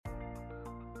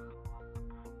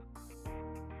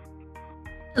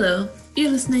Hello,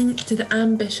 you're listening to the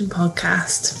Ambition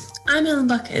Podcast. I'm Ellen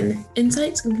Buchan,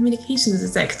 Insights and Communications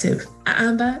Executive at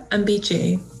AMBA and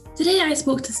BGA. Today I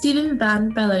spoke to Steven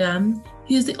van Belleghem,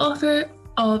 who is the author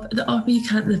of The Offer You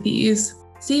Can't Refuse.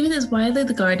 Steven is widely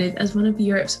regarded as one of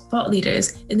Europe's thought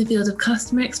leaders in the field of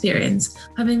customer experience,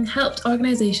 having helped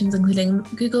organisations including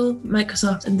Google,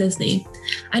 Microsoft and Disney,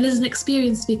 and is an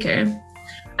experienced speaker.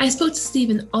 I spoke to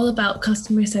Steven all about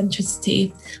customer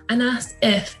centricity and asked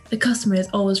if the customer is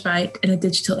always right in a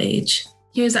digital age.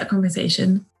 Here's that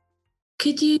conversation.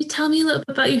 Could you tell me a little bit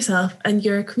about yourself and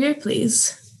your career,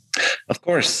 please? Of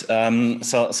course. So I'm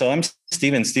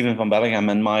Steven van Belleghem,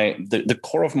 and the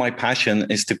core of my passion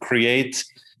is to create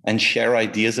and share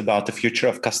ideas about the future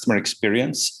of customer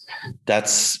experience.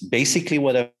 That's basically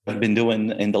what I've been doing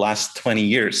in the last 20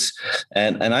 years.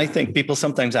 And I think people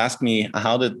sometimes ask me,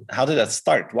 how did that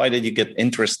start? Why did you get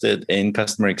interested in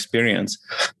customer experience?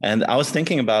 And I was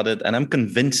thinking about it, and I'm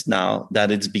convinced now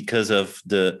that it's because of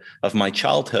my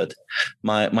childhood.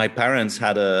 My parents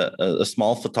had a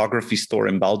small photography store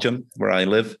in Belgium where I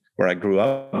live, where I grew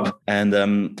up.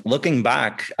 And looking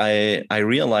back, I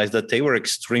realized that they were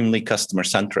extremely customer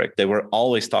centric. They were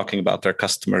always talking about their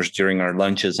customers during our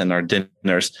lunches and our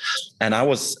dinners. And I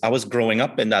was growing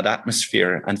up in that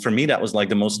atmosphere. And for me, that was like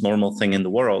the most normal thing in the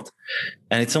world.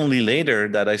 And it's only later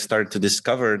that I started to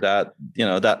discover that,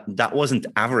 that wasn't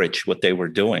average what they were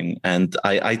doing. And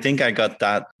I think I got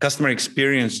that customer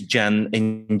experience gen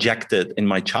injected in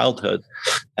my childhood.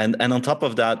 And on top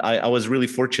of that, I was really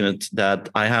fortunate that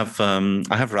I have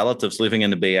relatives living in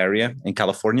the Bay Area in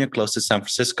California, close to San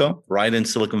Francisco, right in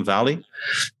Silicon Valley.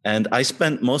 And I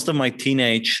spent most of my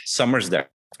teenage summers there.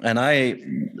 And I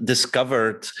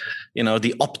discovered,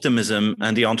 the optimism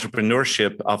and the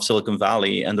entrepreneurship of Silicon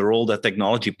Valley and the role that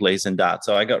technology plays in that.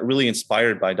 So I got really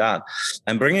inspired by that.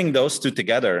 And bringing those two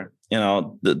together,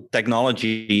 the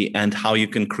technology and how you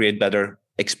can create better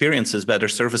experiences, better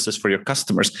services for your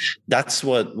customers. That's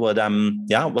what I'm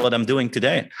doing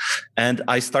today. And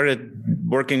I started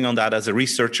working on that as a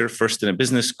researcher, first in a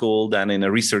business school, then in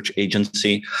a research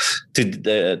agency.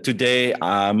 Today,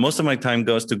 most of my time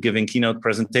goes to giving keynote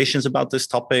presentations about this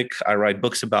topic. I write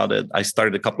books about it. I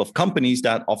started a couple of companies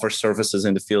that offer services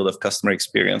in the field of customer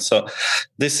experience. So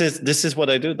this is what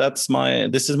I do.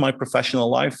 This is my professional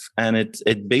life. And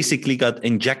it basically got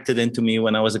injected into me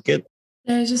when I was a kid.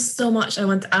 There's just so much I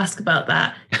want to ask about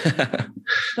that.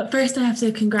 But first, I have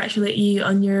to congratulate you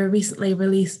on your recently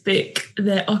released book,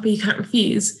 The Offer You Can't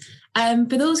Refuse. For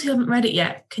those who haven't read it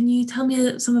yet, can you tell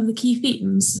me some of the key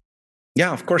themes?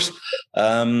 Yeah, of course.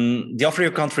 The Offer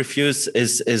You Can't Refuse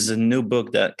is a new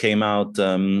book that came out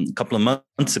a couple of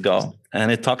months ago. And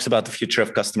it talks about the future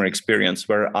of customer experience,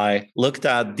 where I looked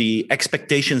at the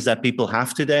expectations that people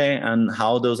have today and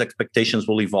how those expectations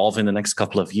will evolve in the next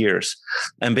couple of years.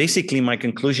 And basically, my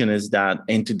conclusion is that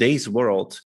in today's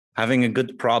world, having a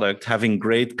good product, having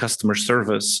great customer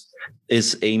service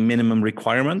is a minimum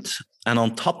requirement. And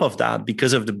on top of that,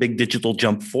 because of the big digital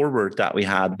jump forward that we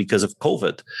had because of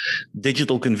COVID,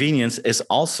 digital convenience is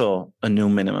also a new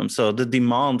minimum. So the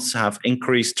demands have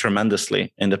increased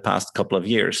tremendously in the past couple of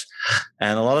years.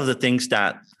 And a lot of the things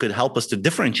that could help us to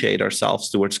differentiate ourselves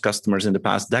towards customers in the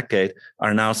past decade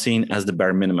are now seen as the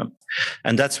bare minimum.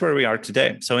 And that's where we are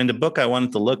today. So in the book, I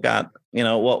wanted to look at,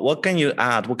 what can you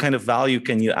add? What kind of value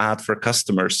can you add for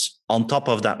customers on top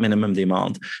of that minimum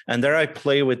demand? And there I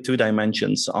play with two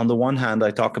dimensions. On the one hand,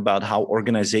 I talk about how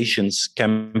organizations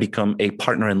can become a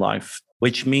partner in life,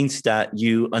 which means that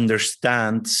you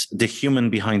understand the human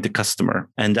behind the customer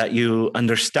and that you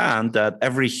understand that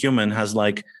every human has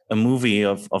like a movie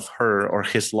of her or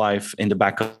his life in the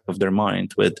back of their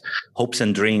mind with hopes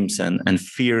and dreams and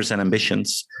fears and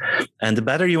ambitions. And the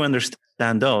better you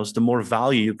understand those, the more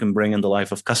value you can bring in the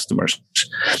life of customers.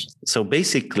 So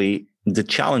basically, the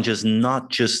challenge is not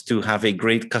just to have a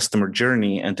great customer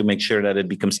journey and to make sure that it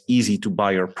becomes easy to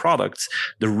buy your products.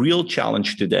 The real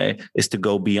challenge today is to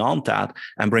go beyond that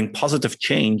and bring positive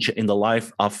change in the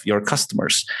life of your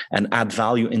customers and add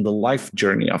value in the life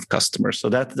journey of customers. So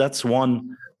that's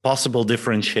one possible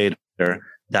differentiator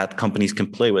that companies can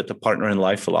play with, the partner in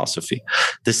life philosophy.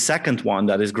 The second one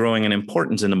that is growing in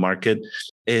importance in the market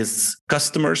is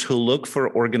customers who look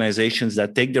for organizations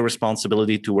that take their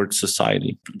responsibility towards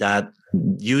society, that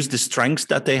use the strengths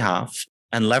that they have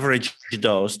and leverage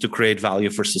those to create value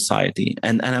for society.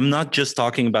 And I'm not just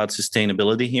talking about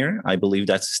sustainability here. I believe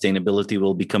that sustainability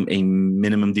will become a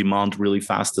minimum demand really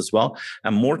fast as well.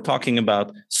 I'm more talking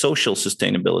about social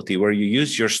sustainability, where you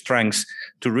use your strengths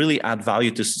to really add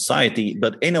value to society,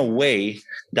 but in a way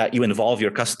that you involve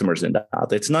your customers in that.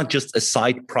 It's not just a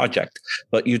side project,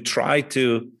 but you try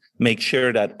to make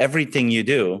sure that everything you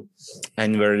do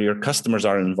and where your customers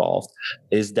are involved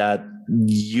is that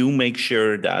you make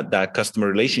sure that that customer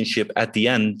relationship at the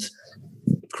end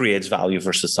creates value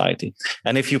for society.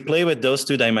 And if you play with those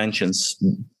two dimensions,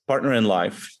 partner in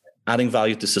life, adding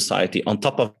value to society on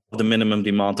top of the minimum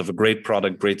demand of a great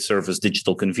product, great service,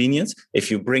 digital convenience,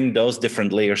 if you bring those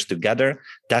different layers together,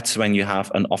 that's when you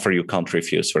have an offer you can't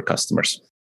refuse for customers.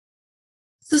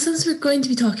 So since we're going to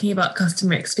be talking about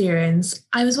customer experience,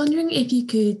 I was wondering if you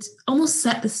could almost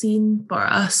set the scene for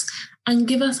us and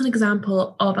give us an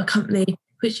example of a company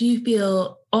which you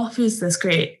feel offers this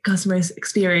great customer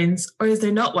experience, or is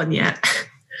there not one yet?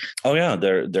 Oh yeah,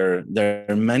 there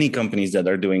are many companies that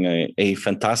are doing a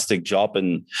fantastic job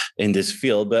in this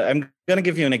field. But I'm going to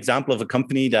give you an example of a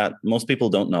company that most people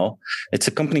don't know. It's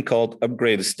a company called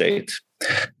Upgrade Estate.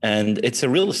 And it's a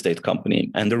real estate company.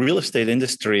 And the real estate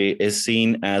industry is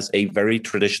seen as a very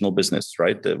traditional business,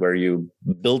 right? Where you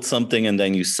build something and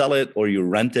then you sell it or you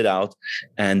rent it out.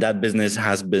 And that business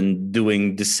has been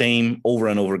doing the same over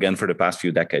and over again for the past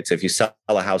few decades. If you sell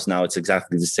a house now, it's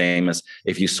exactly the same as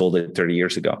if you sold it 30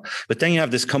 years ago. But then you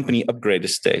have this company, Upgrade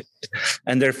Estate.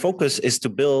 And their focus is to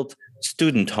build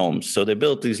student homes. So they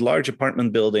built these large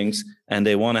apartment buildings and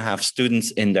they want to have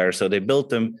students in there. So they built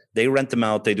them, they rent them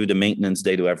out, they do the maintenance,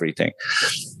 they do everything.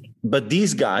 But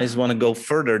these guys want to go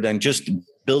further than just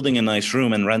building a nice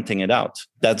room and renting it out.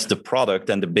 That's the product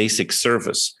and the basic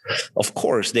service. Of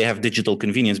course, they have digital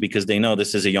convenience because they know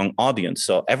this is a young audience.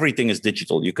 So everything is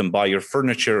digital. You can buy your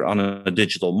furniture on a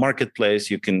digital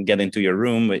marketplace. You can get into your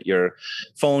room with your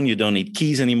phone. You don't need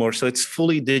keys anymore. So it's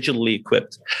fully digitally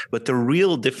equipped. But the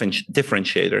real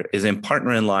differentiator is in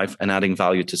partner in life and adding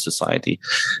value to society.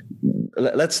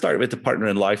 Let's start with the partner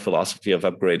in life philosophy of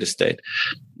Upgrade Estate.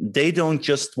 They don't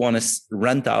just want to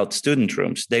rent out student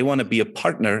rooms. They want to be a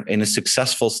partner in a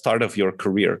successful start of your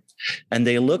career. And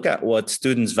they look at what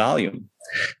students value.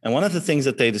 And one of the things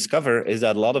that they discover is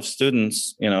that a lot of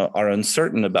students, are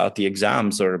uncertain about the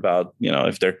exams or about,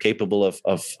 if they're capable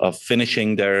of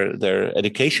finishing their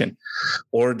education,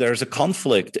 or there's a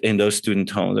conflict in those student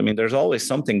homes. I mean, there's always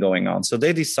something going on. So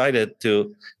they decided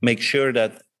to make sure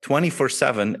that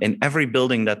 24/7 in every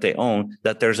building that they own,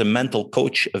 that there's a mental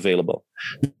coach available.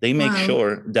 They make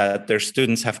sure that their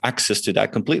students have access to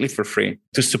that completely for free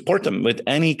to support them with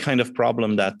any kind of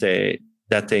problem that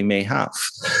they may have.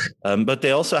 But they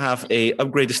also have a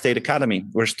Upgrade Estate Academy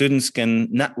where students can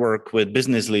network with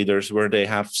business leaders, where they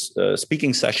have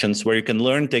speaking sessions where you can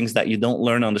learn things that you don't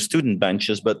learn on the student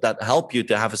benches, but that help you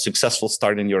to have a successful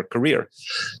start in your career.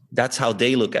 That's how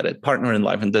they look at it, partner in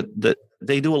life. And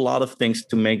they do a lot of things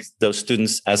to make those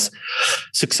students as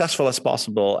successful as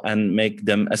possible and make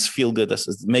them feel good at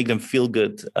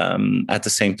the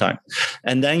same time.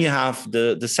 And then you have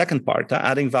the second part,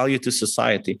 adding value to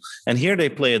society. And here they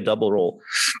play a double role.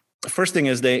 First thing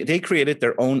is they created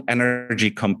their own energy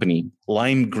company,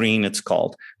 Lime Green it's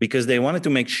called, because they wanted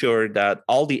to make sure that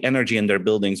all the energy in their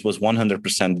buildings was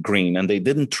 100% green, and they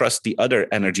didn't trust the other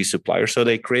energy suppliers. So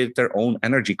they created their own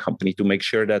energy company to make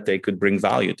sure that they could bring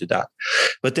value to that.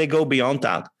 But they go beyond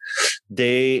that.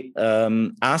 They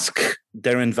ask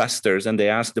their investors and they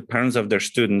ask the parents of their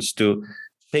students to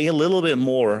pay a little bit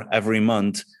more every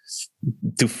month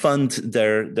to fund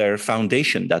their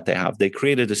foundation that they have. They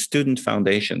created a student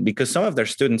foundation because some of their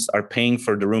students are paying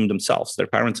for the room themselves. Their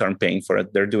parents aren't paying for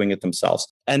it. They're doing it themselves.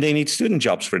 And they need student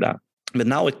jobs for that. But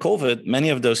now with COVID, many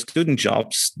of those student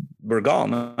jobs were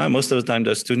gone. Most of the time,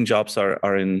 those student jobs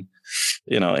are in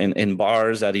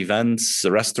bars, at events,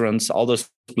 restaurants, all those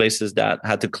places that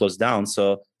had to close down.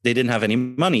 So they didn't have any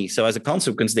money. So as a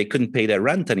consequence, they couldn't pay their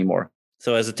rent anymore.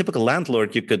 So as a typical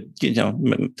landlord, you could,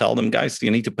 tell them, guys,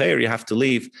 you need to pay or you have to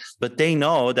leave. But they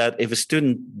know that if a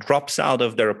student drops out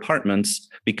of their apartments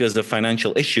because of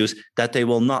financial issues, that they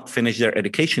will not finish their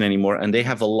education anymore. And they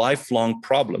have a lifelong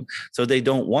problem. So they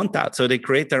don't want that. So they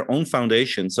create their own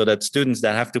foundation so that students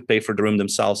that have to pay for the room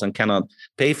themselves and cannot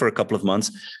pay for a couple of months,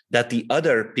 that the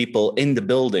other people in the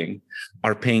building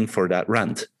are paying for that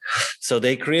rent. So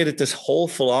they created this whole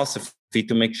philosophy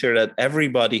to make sure that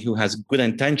everybody who has good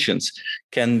intentions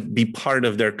can be part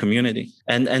of their community.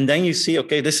 And then you see,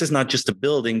 okay, this is not just a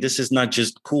building. This is not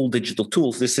just cool digital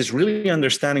tools. This is really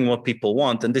understanding what people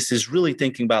want. And this is really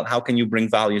thinking about how can you bring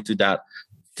value to that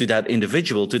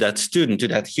individual, to that student, to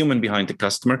that human behind the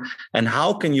customer. And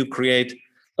how can you create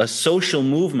a social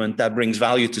movement that brings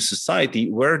value to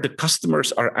society where the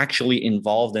customers are actually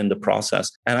involved in the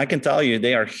process. And I can tell you,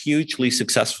 they are hugely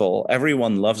successful.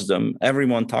 Everyone loves them.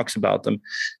 Everyone talks about them.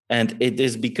 And it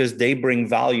is because they bring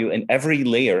value in every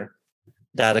layer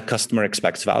that a customer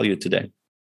expects value today.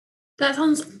 That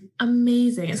sounds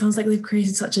amazing. It sounds like they've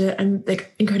created such a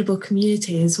incredible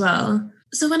community as well.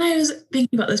 So when I was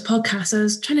thinking about this podcast, I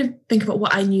was trying to think about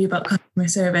what I knew about customer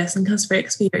service and customer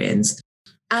experience.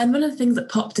 And one of the things that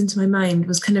popped into my mind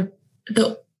was kind of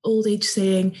the old age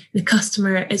saying, the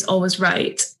customer is always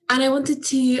right. And I wanted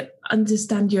to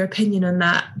understand your opinion on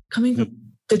that, coming from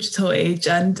digital age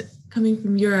and coming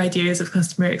from your ideas of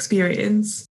customer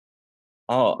experience.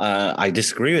 I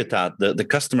disagree with that. The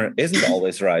customer isn't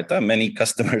always right. Many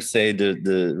customers say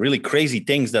the really crazy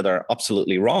things that are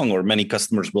absolutely wrong, or many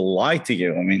customers will lie to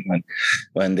you. I mean,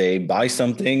 when they buy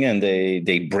something and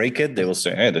they break it, they will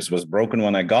say, hey, this was broken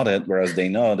when I got it, whereas they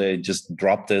know they just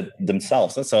dropped it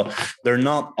themselves. And so they're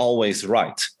not always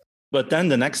right. But then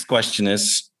the next question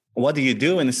is, what do you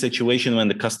do in a situation when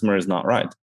the customer is not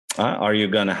right? Are you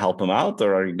going to help them out,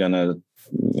 or are you going to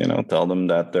tell them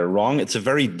that they're wrong? It's a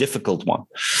very difficult one.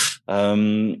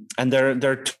 And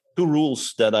there are two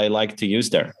rules that I like to use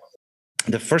there.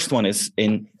 The first one is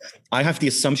I have the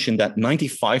assumption that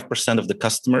 95% of the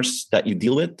customers that you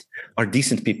deal with are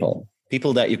decent people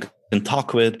that you can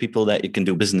talk with, people that you can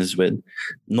do business with,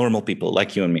 normal people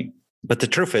like you and me. But the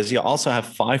truth is, you also have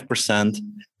 5%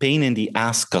 pain in the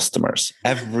ass customers.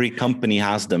 Every company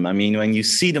has them. I mean, when you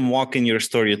see them walk in your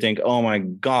store, you think, oh my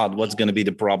God, what's going to be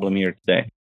the problem here today?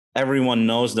 Everyone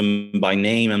knows them by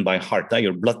name and by heart.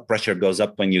 Your blood pressure goes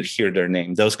up when you hear their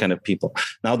name, those kind of people.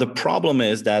 Now, the problem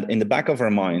is that in the back of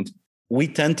our mind, we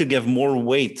tend to give more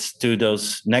weight to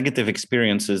those negative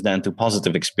experiences than to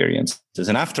positive experiences.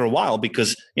 And after a while,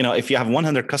 because, if you have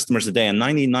 100 customers a day and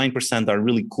 99% are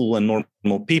really cool and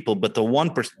normal people, but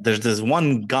there's this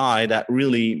one guy that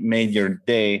really made your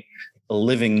day a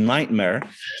living nightmare.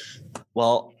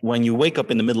 Well, when you wake up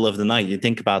in the middle of the night, you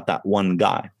think about that one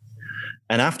guy.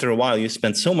 And after a while, you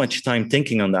spend so much time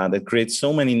thinking on that, it creates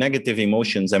so many negative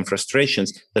emotions and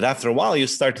frustrations that after a while, you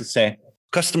start to say,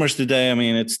 customers today, I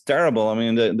mean, it's terrible. I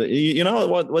mean, you know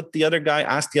what the other guy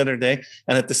asked the other day?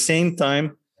 And at the same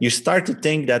time, you start to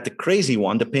think that the crazy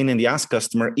one, the pain in the ass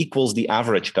customer, equals the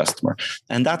average customer.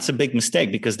 And that's a big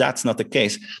mistake, because that's not the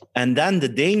case. And then the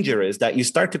danger is that you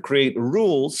start to create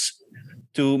rules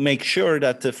to make sure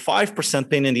that the 5%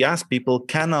 pain in the ass people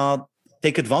cannot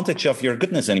take advantage of your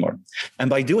goodness anymore. And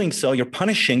by doing so, you're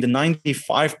punishing the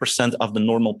 95% of the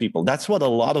normal people. That's what a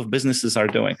lot of businesses are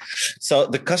doing. So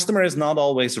the customer is not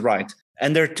always right.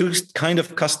 And there are two kind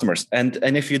of customers. And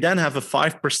if you then have a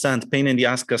 5% pain in the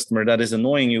ass customer that is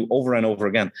annoying you over and over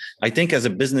again, I think as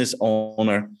a business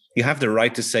owner, you have the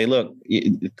right to say, look,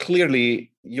 clearly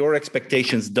your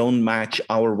expectations don't match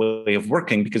our way of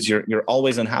working, because you're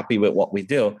always unhappy with what we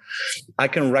do. I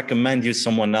can recommend you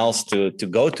someone else to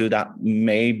go to that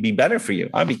may be better for you,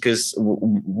 because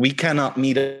we cannot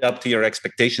meet up to your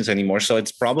expectations anymore. So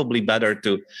it's probably better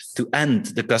to end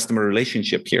the customer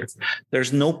relationship here.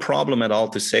 There's no problem at all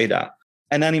to say that.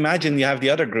 And then imagine you have the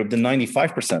other group, the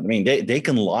 95%. I mean, they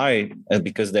can lie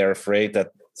because they're afraid that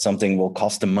something will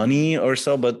cost them money or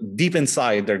so, but deep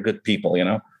inside, they're good people,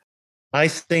 I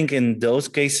think in those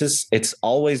cases, it's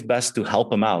always best to help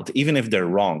them out, even if they're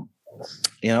wrong.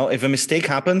 If a mistake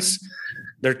happens,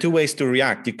 there are two ways to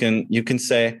react. You can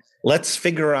say, let's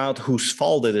figure out whose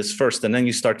fault it is first. And then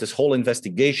you start this whole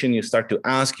investigation. You start to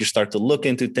ask, you start to look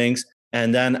into things.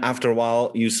 And then after a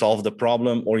while, you solve the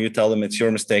problem, or you tell them it's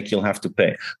your mistake, you'll have to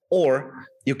pay. Or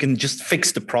you can just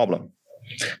fix the problem.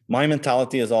 My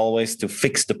mentality is always to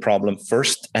fix the problem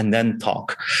first and then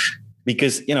talk.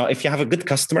 Because, if you have a good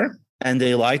customer and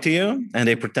they lie to you and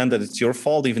they pretend that it's your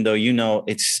fault, even though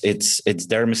it's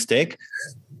their mistake,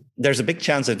 there's a big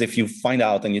chance that if you find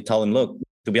out and you tell them, look,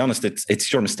 to be honest,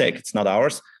 it's your mistake, it's not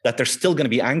ours, that they're still going to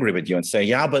be angry with you and say,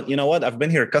 yeah, but you know what? I've been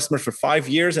here a customer for 5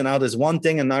 years and now there's one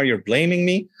thing and now you're blaming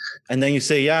me. And then you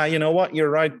say, yeah, you know what?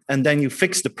 You're right. And then you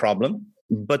fix the problem.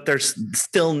 But there's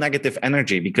still negative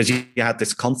energy because you had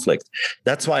this conflict.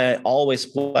 That's why I always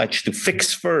pledge to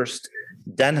fix first,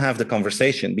 then have the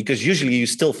conversation, because usually you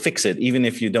still fix it. Even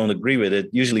if you don't agree with it,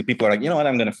 usually people are like, you know what,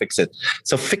 I'm going to fix it.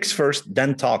 So fix first,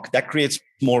 then talk. That creates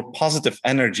more positive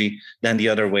energy than the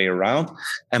other way around.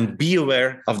 And be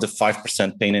aware of the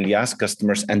 5% pain in the ass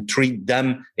customers and treat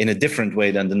them in a different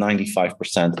way than the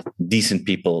 95% decent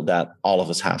people that all of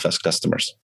us have as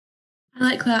customers. I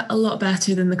like that a lot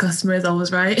better than the customer is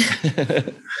always right.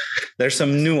 There's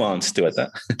some nuance to it.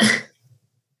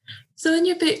 So in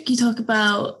your book, you talk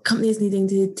about companies needing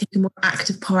to take a more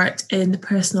active part in the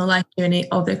personal life journey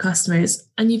of their customers.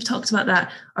 And you've talked about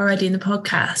that already in the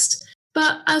podcast.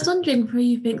 But I was wondering where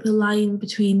you think the line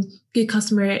between good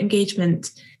customer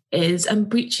engagement is and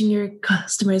breaching your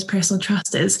customers' personal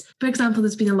trust is. For example,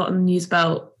 there's been a lot in the news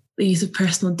about the use of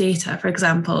personal data, for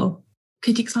example.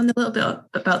 Could you expand a little bit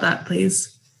about that,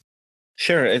 please?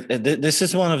 Sure. This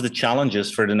is one of the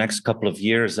challenges for the next couple of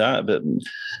years. But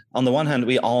on the one hand,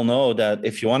 we all know that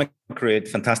if you want to create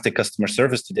fantastic customer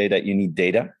service today, that you need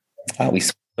data. We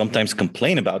sometimes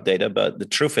complain about data, but the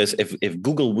truth is, if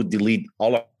Google would delete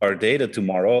all of our data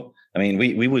tomorrow, I mean,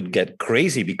 we would get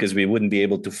crazy because we wouldn't be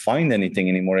able to find anything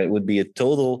anymore. It would be a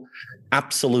total,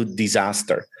 absolute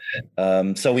disaster.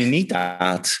 So we need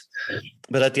that.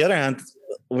 But at the other hand,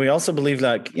 we also believe,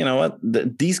 like, you know what,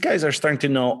 these guys are starting to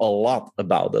know a lot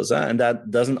about us, and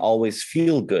that doesn't always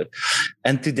feel good.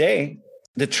 And today,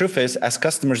 the truth is, as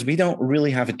customers, we don't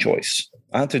really have a choice.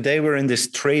 Today, we're in this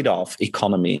trade-off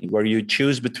economy where you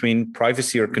choose between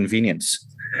privacy or convenience.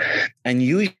 And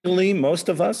usually, most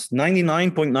of us,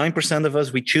 99.9% of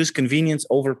us, we choose convenience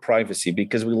over privacy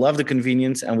because we love the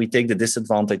convenience and we take the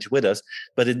disadvantage with us,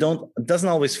 but it doesn't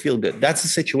always feel good. That's the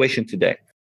situation today.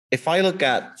 If I look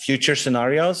at future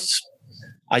scenarios,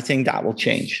 I think that will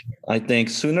change. I think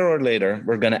sooner or later,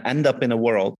 we're going to end up in a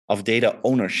world of data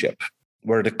ownership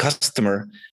where the customer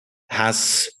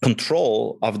has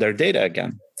control of their data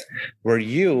again, where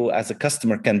you as a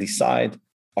customer can decide,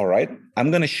 all right,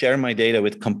 I'm going to share my data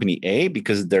with company A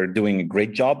because they're doing a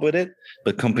great job with it.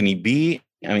 But company B,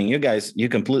 I mean, you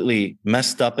completely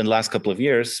messed up in the last couple of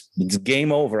years. It's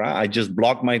game over. I just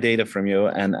blocked my data from you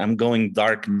and I'm going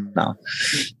dark now.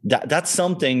 That's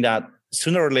something that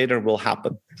sooner or later will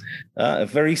happen. A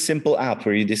very simple app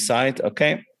where you decide,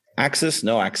 okay, access,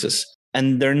 no access.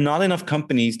 And there are not enough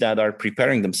companies that are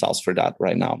preparing themselves for that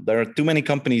right now. There are too many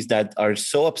companies that are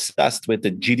so obsessed with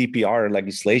the GDPR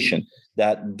legislation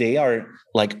that they are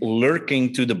like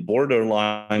lurking to the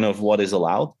borderline of what is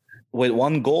allowed, with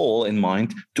one goal in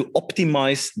mind, to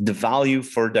optimize the value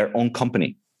for their own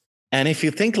company. And if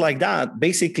you think like that,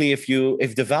 basically, if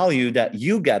the value that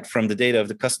you get from the data of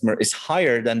the customer is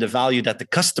higher than the value that the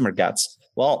customer gets,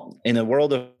 well, in a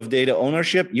world of data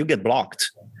ownership, you get blocked.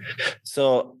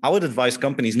 So I would advise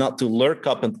companies not to lurk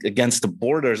up against the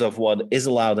borders of what is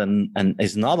allowed and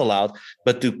is not allowed,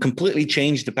 but to completely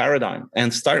change the paradigm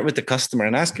and start with the customer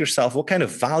and ask yourself, what kind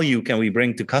of value can we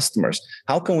bring to customers?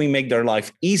 How can we make their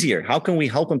life easier? How can we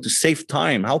help them to save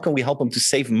time? How can we help them to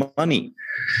save money?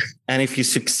 And if you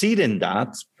succeed in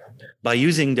that, by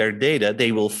using their data,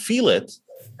 they will feel it.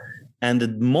 And the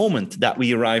moment that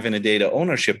we arrive in a data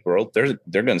ownership world,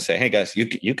 they're going to say, hey, guys,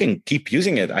 you can keep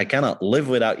using it. I cannot live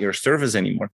without your service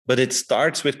anymore. But it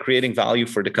starts with creating value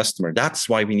for the customer. That's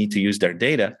why we need to use their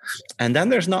data. And then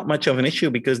there's not much of an issue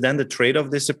because then the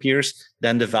trade-off disappears.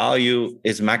 Then the value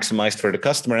is maximized for the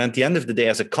customer. And at the end of the day,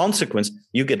 as a consequence,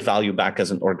 you get value back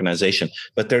as an organization.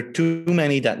 But there are too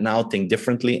many that now think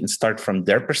differently and start from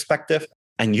their perspective.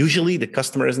 And usually the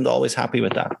customer isn't always happy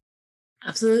with that.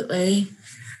 Absolutely.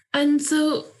 And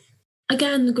so,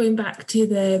 again, going back to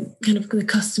the kind of the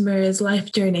customer's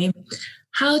life journey,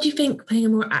 how do you think playing a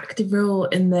more active role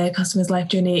in the customer's life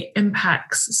journey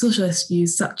impacts social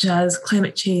issues such as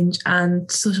climate change and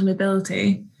social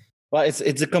mobility? Well,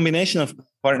 it's a combination of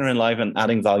partner in life and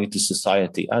adding value to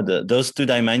society. Those two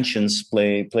dimensions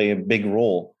play a big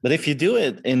role. But if you do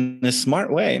it in a smart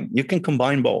way, you can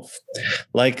combine both.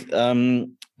 Like,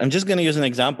 I'm just going to use an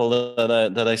example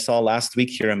that I saw last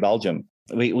week here in Belgium.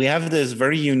 We have this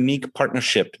very unique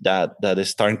partnership that is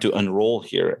starting to unroll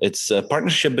here. It's a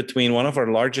partnership between one of our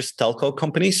largest telco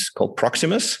companies called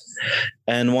Proximus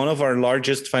and one of our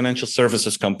largest financial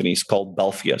services companies called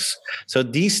Belfius. So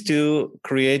these two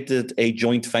created a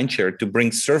joint venture to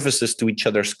bring services to each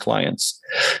other's clients.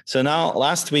 So now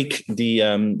last week, the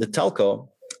telco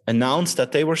announced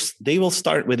that they will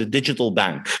start with a digital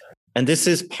bank. And this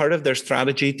is part of their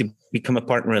strategy to become a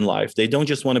partner in life. They don't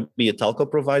just want to be a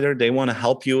telco provider. They want to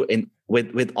help you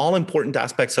with all important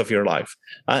aspects of your life,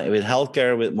 with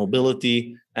healthcare, with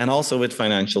mobility, and also with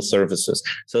financial services.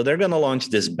 So they're going to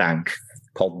launch this bank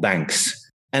called Banks.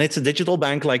 And it's a digital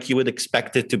bank like you would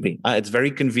expect it to be. It's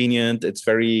very convenient. It's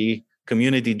very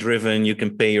community driven. You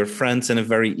can pay your friends in a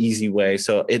very easy way.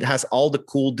 So it has all the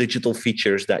cool digital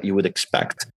features that you would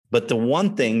expect. But the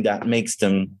one thing that makes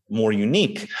them more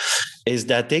unique is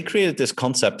that they created this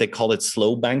concept, they call it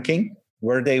slow banking,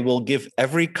 where they will give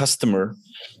every customer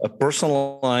a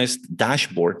personalized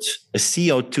dashboard, a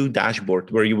CO2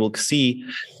 dashboard, where you will see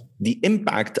the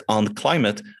impact on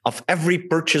climate of every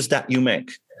purchase that you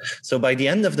make. So by the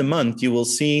end of the month, you will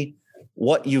see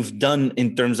what you've done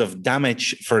in terms of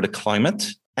damage for the climate.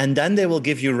 And then they will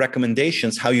give you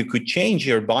recommendations how you could change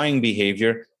your buying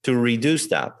behavior to reduce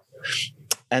that.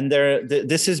 And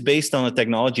this is based on a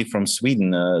technology from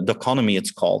Sweden, Doconomy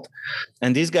it's called.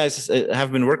 And these guys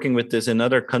have been working with this in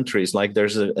other countries. Like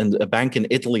there's a bank in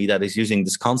Italy that is using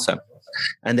this concept.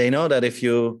 And they know that if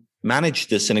you manage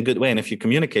this in a good way, and if you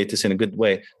communicate this in a good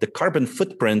way, the carbon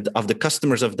footprint of the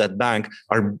customers of that bank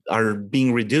are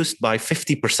being reduced by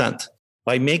 50%.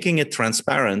 By making it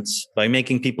transparent, by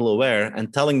making people aware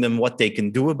and telling them what they can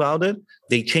do about it,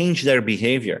 they change their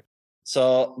behavior.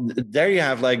 So there you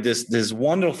have like this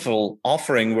wonderful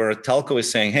offering where a telco is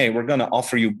saying, hey, we're going to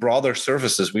offer you broader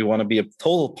services. We want to be a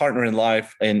total partner in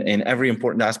life in every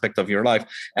important aspect of your life.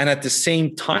 And at the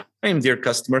same time, dear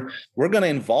customer, we're going to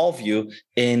involve you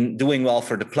in doing well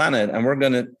for the planet. And we're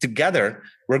going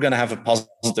to have a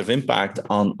positive impact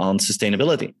on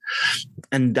sustainability.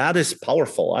 And that is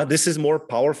powerful. This is more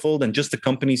powerful than just the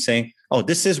company saying, oh,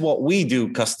 this is what we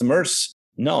do, customers.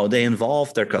 No, they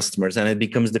involve their customers, and it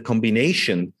becomes the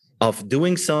combination of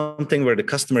doing something where the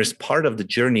customer is part of the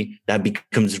journey that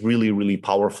becomes really, really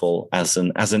powerful as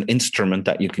an instrument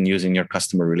that you can use in your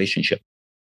customer relationship.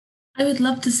 I would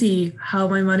love to see how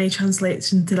my money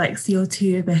translates into like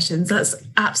CO2 emissions. That's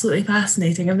absolutely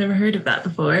fascinating. I've never heard of that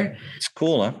before. It's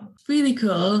cool, huh? Really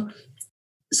cool.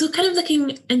 So kind of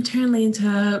looking internally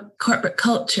into corporate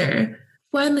culture,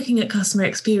 when looking at customer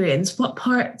experience, what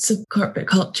parts of corporate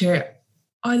culture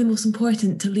are the most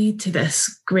important to lead to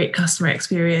this great customer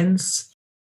experience?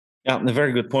 Yeah, a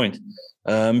very good point.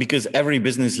 Because every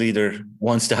business leader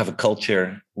wants to have a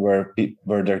culture where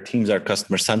their teams are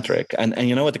customer centric. And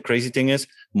you know what the crazy thing is?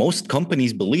 Most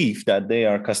companies believe that they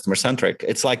are customer centric.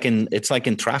 It's like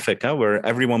in traffic, where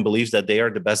everyone believes that they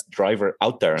are the best driver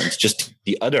out there, and it's just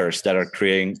the others that are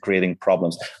creating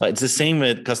problems. It's the same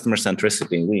with customer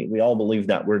centricity. We all believe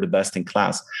that we're the best in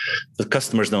class, but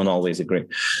customers don't always agree.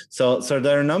 So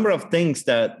there are a number of things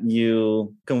that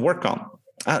you can work on.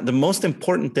 The most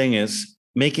important thing is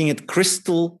making it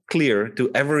crystal clear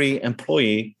to every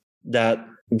employee that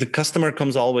the customer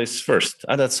comes always first.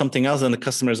 That's something else, and the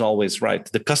customer is always right.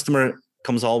 The customer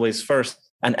comes always first,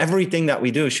 and everything that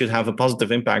we do should have a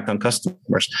positive impact on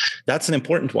customers. That's an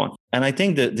important one. And I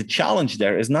think the challenge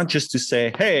there is not just to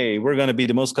say, hey, we're going to be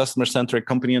the most customer-centric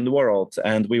company in the world,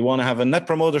 and we want to have a net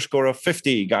promoter score of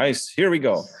 50. Guys, here we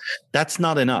go. That's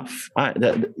not enough.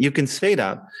 You can say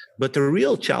that, but the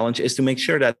real challenge is to make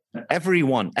sure that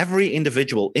every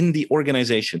individual in the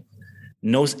organization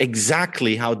knows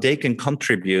exactly how they can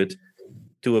contribute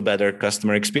to a better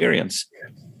customer experience.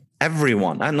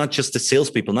 Everyone, and not just the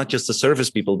salespeople, not just the service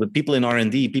people, but people in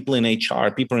R&D, people in HR,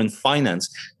 people in finance,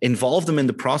 involve them in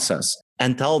the process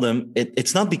and tell them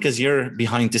it's not because you're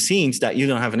behind the scenes that you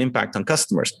don't have an impact on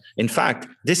customers. In fact,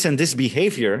 this and this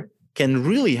behavior can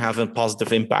really have a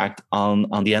positive impact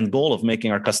on the end goal of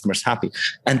making our customers happy.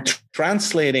 And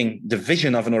translating the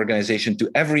vision of an organization to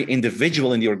every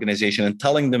individual in the organization and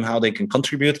telling them how they can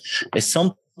contribute is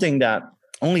something that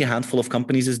only a handful of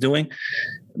companies is doing,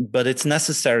 but it's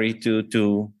necessary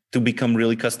to become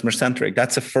really customer centric.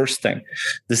 That's the first thing.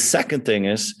 The second thing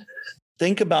is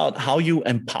think about how you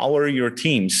empower your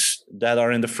teams that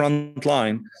are in the front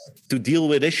line to deal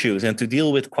with issues and to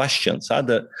deal with questions.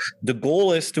 The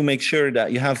goal is to make sure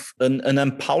that you have an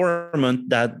empowerment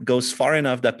that goes far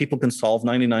enough that people can solve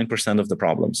 99% of the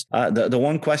problems. The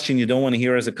one question you don't want to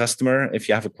hear as a customer, if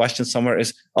you have a question somewhere,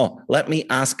 is, oh, let me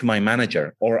ask my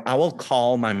manager, or I will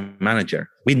call my manager.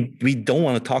 We don't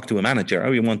want to talk to a manager.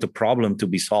 We want the problem to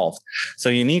be solved. So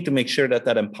you need to make sure that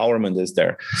empowerment is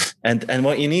there. And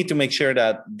what you need to make sure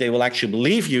that they will actually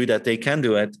believe you that they can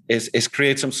do it is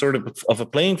create some sort of a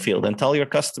playing field and tell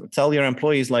your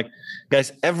employees, like,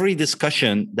 guys, every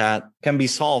discussion that can be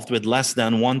solved with less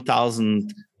than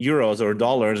 1,000 euros or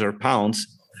dollars or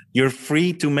pounds, you're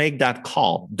free to make that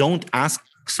call. Don't ask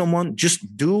someone,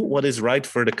 just do what is right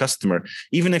for the customer.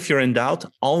 Even if you're in doubt,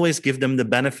 always give them the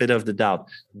benefit of the doubt.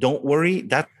 Don't worry,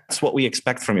 that's what we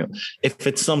expect from you. If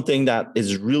it's something that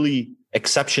is really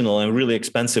exceptional and really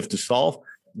expensive to solve,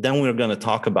 then we're going to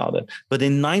talk about it. But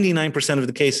in 99% of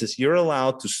the cases, you're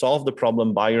allowed to solve the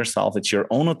problem by yourself. It's your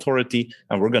own authority,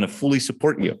 and we're going to fully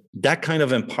support you. That kind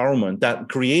of empowerment, that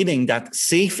creating that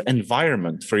safe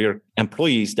environment for your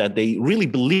employees, that they really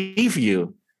believe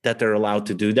you that they're allowed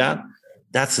to do that,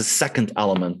 that's the second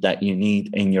element that you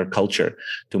need in your culture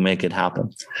to make it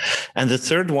happen. And the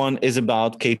third one is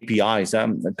about KPIs.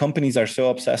 Companies are so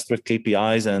obsessed with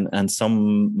KPIs, and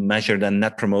some measure the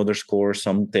net promoter score,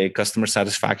 some take customer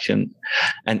satisfaction.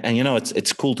 And you know,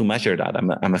 it's cool to measure that.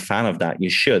 I'm a fan of that. You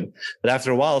should. But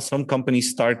after a while, some companies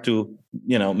start to,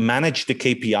 you know, manage the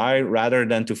KPI rather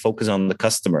than to focus on the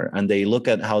customer. And they look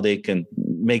at how they can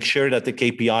make sure that the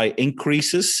KPI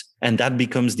increases, and that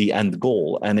becomes the end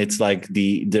goal. And it's like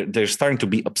they're starting to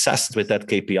be obsessed with that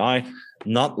KPI.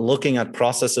 not looking at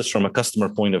processes from a customer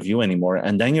point of view anymore.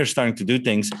 And then you're starting to do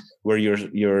things where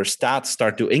your stats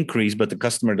start to increase, but the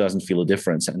customer doesn't feel a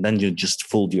difference. And then you just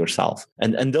fooled yourself.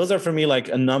 And those are for me like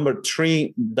a number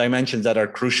 3 dimensions that are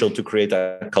crucial to create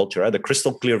a culture. The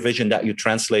crystal clear vision that you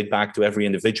translate back to every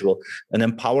individual, an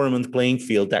empowerment playing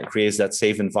field that creates that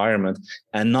safe environment,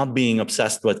 and not being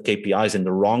obsessed with KPIs in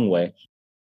the wrong way.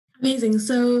 Amazing.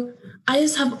 So I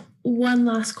just have one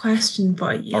last question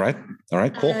for you. All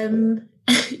right, cool.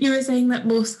 You were saying that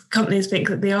most companies think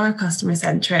that they are customer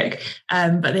centric,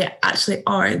 but they actually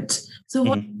aren't. So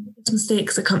what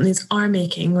mistakes that companies are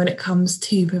making when it comes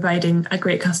to providing a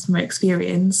great customer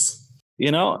experience?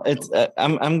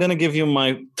 I'm going to give you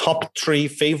my top 3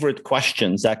 favorite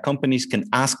questions that companies can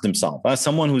ask themselves. As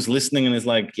someone who's listening and is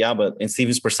like, yeah, but in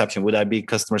Steven's perception, would I be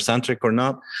customer centric or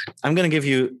not? I'm going to give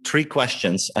you 3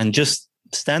 questions, and just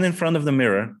stand in front of the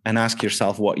mirror and ask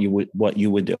yourself what you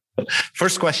would do.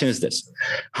 First question is this: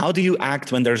 how do you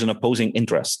act when there's an opposing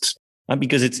interest?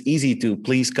 Because it's easy to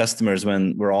please customers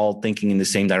when we're all thinking in the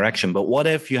same direction. But what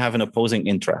if you have an opposing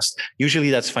interest? Usually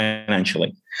that's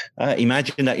financially.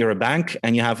 Imagine that you're a bank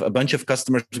and you have a bunch of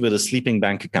customers with a sleeping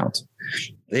bank account.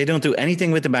 They don't do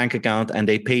anything with the bank account and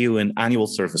they pay you an annual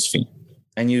service fee.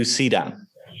 And you see that.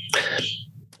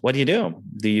 What do?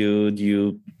 Do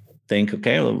you think,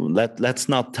 okay, well, let's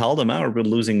not tell them, we're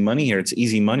losing money here. It's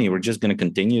easy money. We're just going to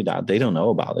continue that. They don't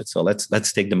know about it. So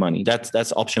let's take the money.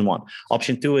 That's option 1.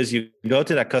 Option 2 is you go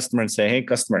to that customer and say, hey,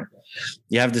 customer,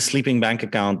 you have the sleeping bank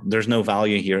account. There's no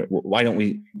value here. Why don't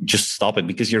we just stop it?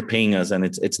 Because you're paying us and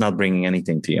it's not bringing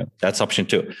anything to you. That's option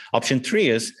 2. Option 3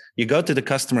 is you go to the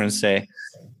customer and say,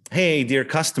 hey, dear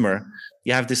customer,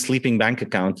 you have this sleeping bank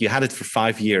account. You had it for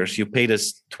 5 years. You paid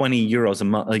us 20 euros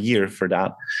a year for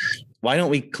that. Why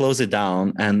don't we close it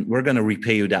down and we're going to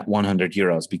repay you that 100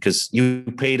 euros because you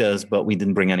paid us, but we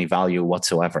didn't bring any value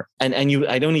whatsoever. And you,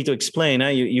 I don't need to explain.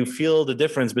 You feel the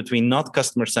difference between not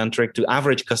customer centric to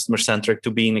average customer centric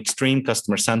to being extreme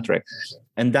customer centric.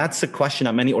 And that's a question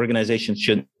that many organizations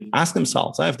should ask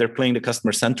themselves. If they're playing the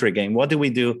customer centric game, what do we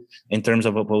do in terms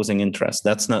of opposing interest?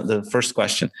 That's not the first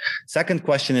question. Second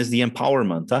question is the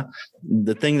empowerment.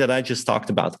 The thing that I just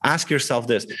talked about. Ask yourself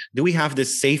this: do we have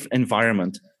this safe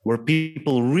environment where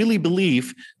people really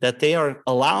believe that they are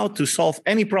allowed to solve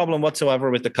any problem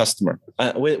whatsoever with the customer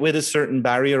with a certain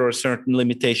barrier or a certain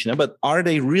limitation? But are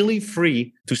they really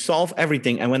free to solve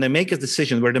everything? And when they make a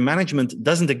decision where the management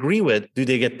doesn't agree with, do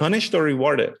they get punished or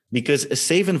rewarded? Because a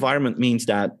safe environment means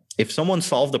that if someone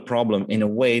solved the problem in a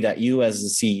way that you as the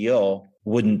CEO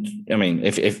wouldn't,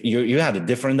 if you had a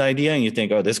different idea and you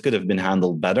think, oh, this could have been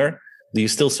handled better, do you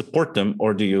still support them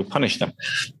or do you punish them?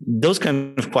 Those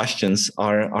kind of questions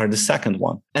are the second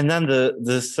one. And then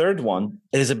the third one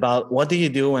is about what do you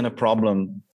do when a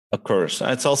problem occurs?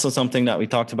 It's also something that we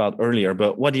talked about earlier,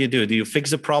 but what do you do? Do you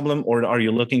fix the problem or are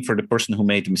you looking for the person who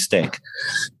made the mistake?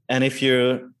 And if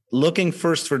you're looking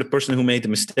first for the person who made the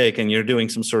mistake and you're doing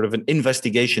some sort of an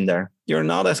investigation there, you're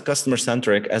not as customer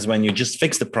centric as when you just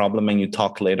fix the problem and you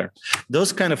talk later.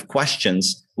 Those kind of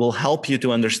questions will help you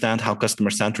to understand how customer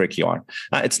centric you are.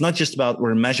 It's not just about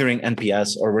we're measuring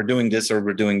NPS or we're doing this or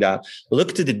we're doing that.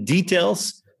 Look to the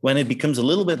details when it becomes a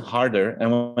little bit harder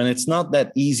and when it's not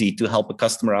that easy to help a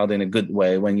customer out in a good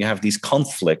way, when you have these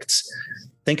conflicts.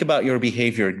 Think about your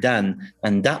behavior then,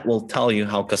 and that will tell you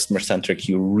how customer centric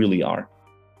you really are.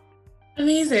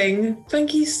 Amazing.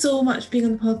 Thank you so much for being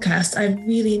on the podcast. I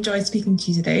really enjoyed speaking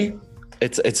to you today.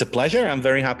 It's a pleasure. I'm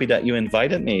very happy that you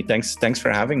invited me. Thanks for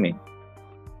having me.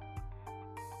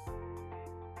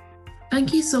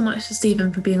 Thank you so much to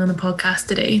Steven for being on the podcast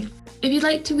today. If you'd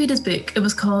like to read his book, it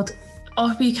was called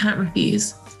Offer You Can't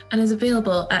Refuse and is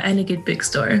available at any good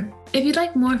bookstore. If you'd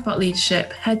like more thought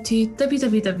leadership, head to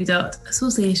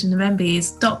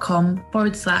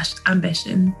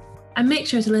www.associationofmbas.com/ambition and make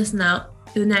sure to listen out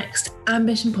for the next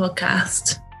Ambition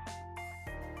podcast.